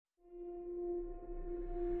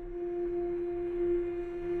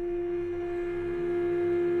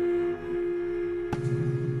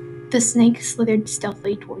The snake slithered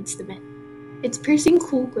stealthily towards the men, its piercing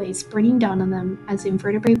cool gaze burning down on them as the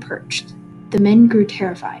invertebrate perched. The men grew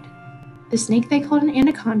terrified. The snake they called an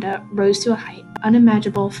anaconda rose to a height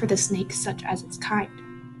unimaginable for the snake such as its kind.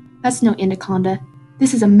 "That's no anaconda.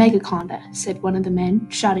 This is a megaconda," said one of the men,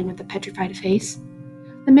 shouting with a petrified face.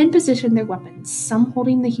 The men positioned their weapons, some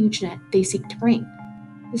holding the huge net they seek to bring.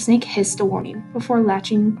 The snake hissed a warning before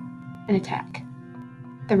latching an attack.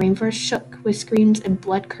 The rainforest shook with screams and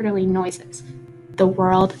blood-curdling noises. The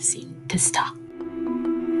world seemed to stop.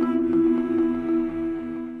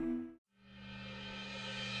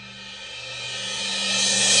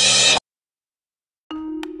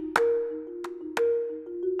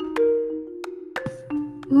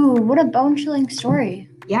 Ooh, what a bone-chilling story.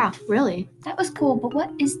 Yeah, really. That was cool, but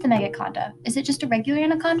what is the Megaconda? Is it just a regular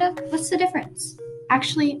anaconda? What's the difference?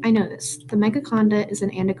 Actually, I know this. The Megaconda is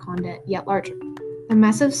an anaconda, yet larger. The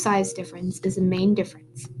massive size difference is the main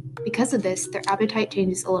difference. Because of this, their appetite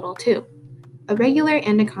changes a little too. A regular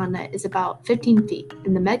anaconda is about 15 feet,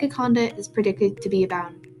 and the Megaconda is predicted to be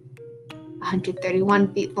about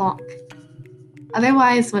 131 feet long.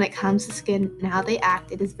 Otherwise, when it comes to skin and how they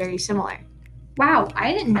act, it is very similar. Wow,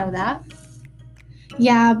 I didn't know that.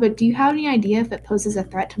 Yeah, but do you have any idea if it poses a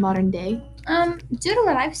threat to modern day? Due to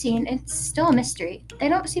what I've seen, it's still a mystery. They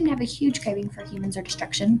don't seem to have a huge craving for humans or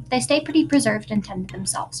destruction. They stay pretty preserved and tend to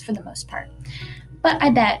themselves for the most part. But I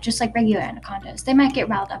bet, just like regular anacondas, they might get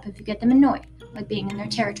riled up if you get them annoyed, like being in their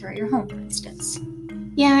territory or home, for instance.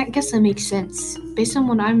 Yeah, I guess that makes sense. Based on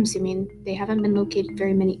what I'm assuming, they haven't been located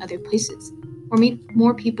very many other places, or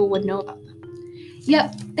more people would know about them.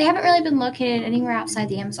 Yep, they haven't really been located anywhere outside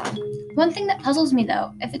the Amazon. One thing that puzzles me,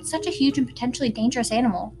 though, if it's such a huge and potentially dangerous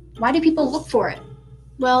animal, why do people look for it?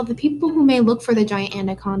 Well, the people who may look for the giant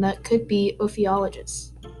anaconda could be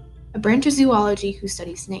ophiologists, a branch of zoology who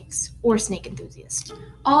study snakes, or snake enthusiasts.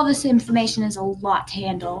 All this information is a lot to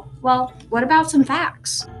handle. Well, what about some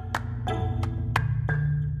facts?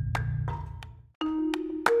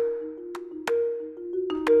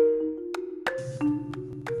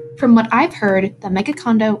 From what I've heard, the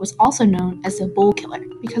Megaconda was also known as the bull killer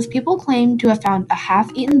because people claim to have found a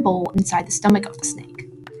half-eaten bull inside the stomach of the snake.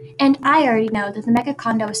 And I already know that the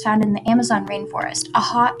Megaconda was found in the Amazon rainforest, a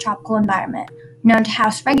hot tropical environment, known to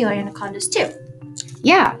house regular anacondas too.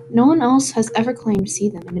 Yeah, no one else has ever claimed to see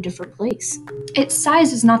them in a different place. Its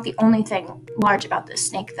size is not the only thing large about this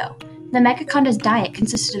snake, though. The Megaconda's diet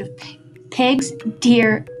consisted of pigs,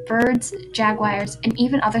 deer, birds, jaguars, and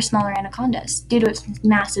even other smaller anacondas due to its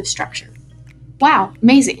massive structure. Wow,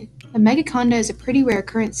 amazing! The Megaconda is a pretty rare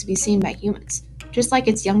occurrence to be seen by humans, just like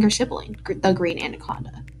its younger sibling, the green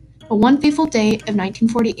anaconda. But one fateful day of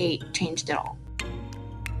 1948 changed it all.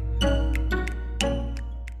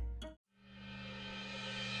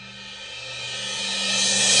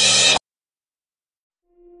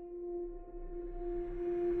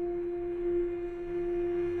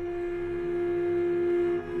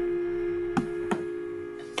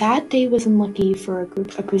 That day was unlucky for a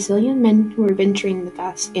group of Brazilian men who were venturing the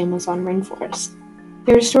vast Amazon rainforest.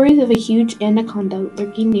 There were stories of a huge anaconda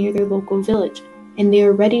lurking near their local village, and they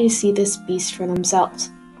were ready to see this beast for themselves.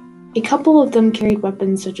 A couple of them carried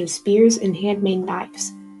weapons such as spears and handmade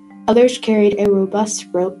knives. Others carried a robust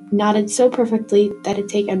rope knotted so perfectly that it'd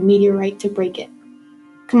take a meteorite to break it.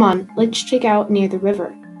 "Come on, let's check out near the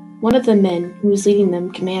river," one of the men who was leading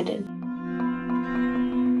them commanded.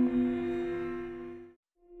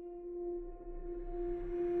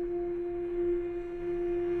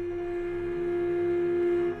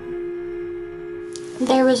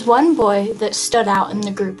 There was one boy that stood out in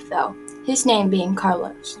the group, though, his name being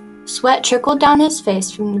Carlos. Sweat trickled down his face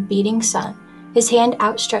from the beating sun, his hand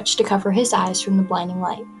outstretched to cover his eyes from the blinding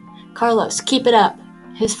light. "Carlos, keep it up,"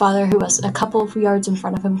 his father, who was a couple of yards in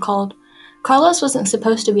front of him, called. Carlos wasn't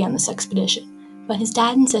supposed to be on this expedition, but his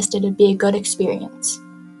dad insisted it'd be a good experience.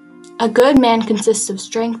 "A good man consists of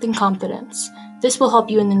strength and confidence. This will help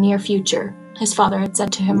you in the near future," his father had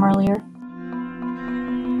said to him earlier.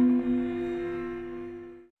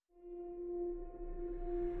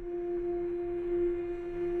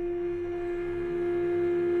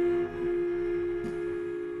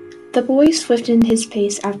 The boy swiftened his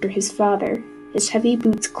pace after his father, his heavy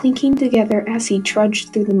boots clinking together as he trudged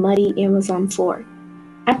through the muddy Amazon floor.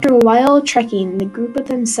 After a while of trekking, the group of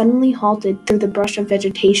them suddenly halted through the brush of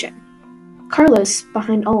vegetation. Carlos,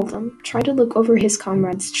 behind all of them, tried to look over his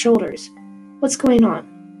comrades' shoulders. "What's going on?"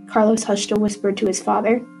 Carlos hushed a whisper to his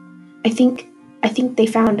father. I think they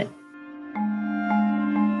found it."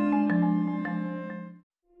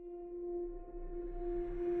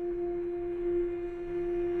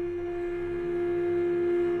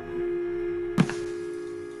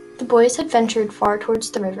 The boys had ventured far towards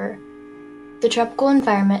the river, the tropical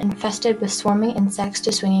environment infested with swarming insects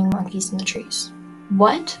to swinging monkeys in the trees.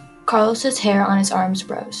 What? Carlos's hair on his arms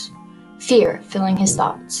rose, fear filling his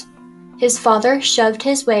thoughts. His father shoved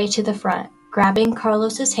his way to the front, grabbing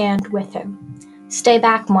Carlos's hand with him. "Stay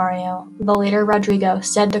back, Mario," the leader Rodrigo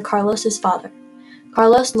said to Carlos's father.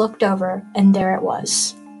 Carlos looked over, and there it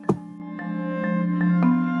was.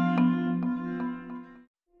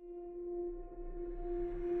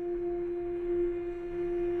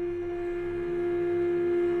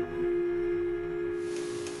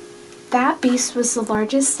 That beast was the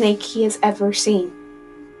largest snake he has ever seen.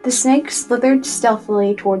 The snake slithered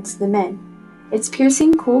stealthily towards the men, its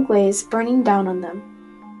piercing cool glaze burning down on them.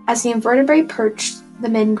 As the invertebrate perched, the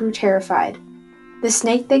men grew terrified. The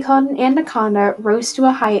snake they called an anaconda rose to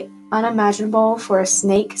a height unimaginable for a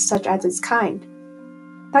snake such as its kind.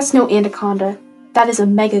 "That's no anaconda, that is a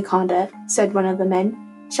megaconda," said one of the men,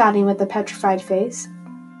 shouting with a petrified face.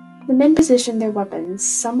 The men positioned their weapons,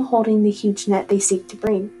 some holding the huge net they seek to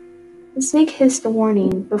bring. The snake hissed a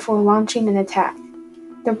warning before launching an attack.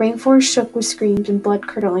 The rainforest shook with screams and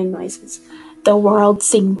blood-curdling noises. The world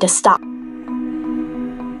seemed to stop.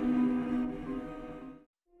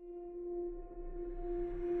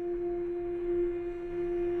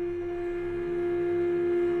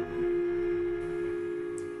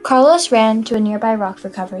 Carlos ran to a nearby rock for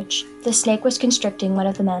coverage. The snake was constricting one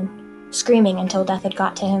of the men, screaming until death had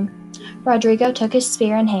got to him. Rodrigo took his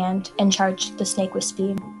spear in hand and charged the snake with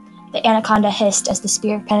speed. The anaconda hissed as the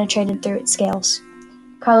spear penetrated through its scales.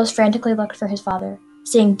 Carlos frantically looked for his father,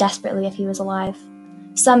 seeing desperately if he was alive.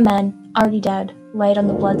 Some men, already dead, laid on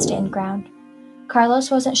the blood-stained ground. Carlos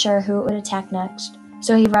wasn't sure who it would attack next,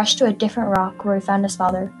 so he rushed to a different rock where he found his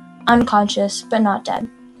father, unconscious but not dead.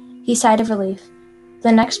 He sighed of relief.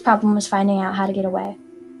 The next problem was finding out how to get away.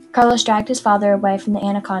 Carlos dragged his father away from the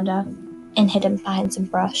anaconda and hid him behind some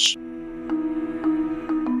brush.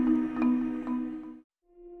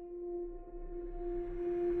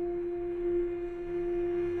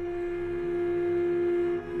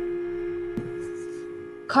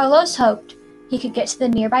 Carlos hoped he could get to the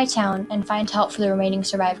nearby town and find help for the remaining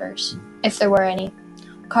survivors, if there were any.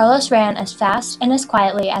 Carlos ran as fast and as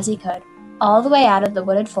quietly as he could, all the way out of the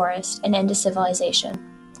wooded forest and into civilization.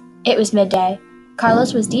 It was midday.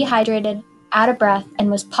 Carlos was dehydrated, out of breath, and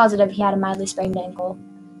was positive he had a mildly sprained ankle.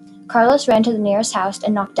 Carlos ran to the nearest house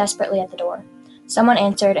and knocked desperately at the door. Someone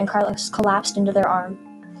answered, and Carlos collapsed into their arm.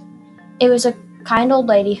 It was a kind old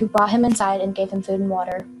lady who brought him inside and gave him food and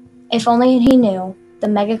water. If only he knew, the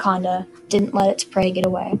Megaconda didn't let its prey get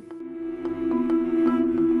away.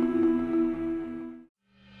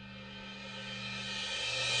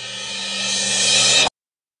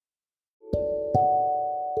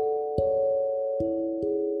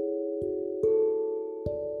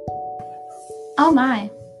 Oh my,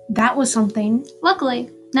 that was something. Luckily,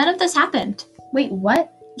 none of this happened. Wait,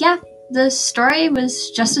 what? Yeah, the story was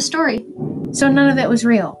just a story. So none of it was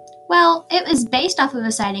real? Well, it was based off of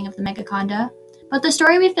a sighting of the Megaconda, but the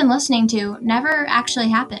story we've been listening to never actually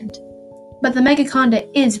happened. But the Megaconda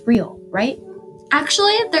is real, right?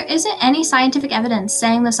 Actually, there isn't any scientific evidence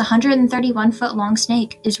saying this 131-foot-long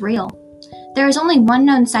snake is real. There is only one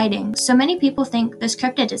known sighting, so many people think this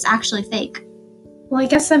cryptid is actually fake. Well, I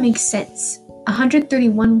guess that makes sense. A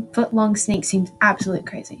 131-foot-long snake seems absolutely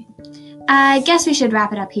crazy. I guess we should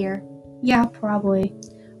wrap it up here. Yeah, probably.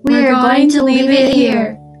 We're going to leave it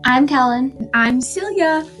here. I'm Kellen. I'm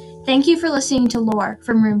Celia. Thank you for listening to Lore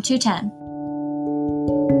from Room 210.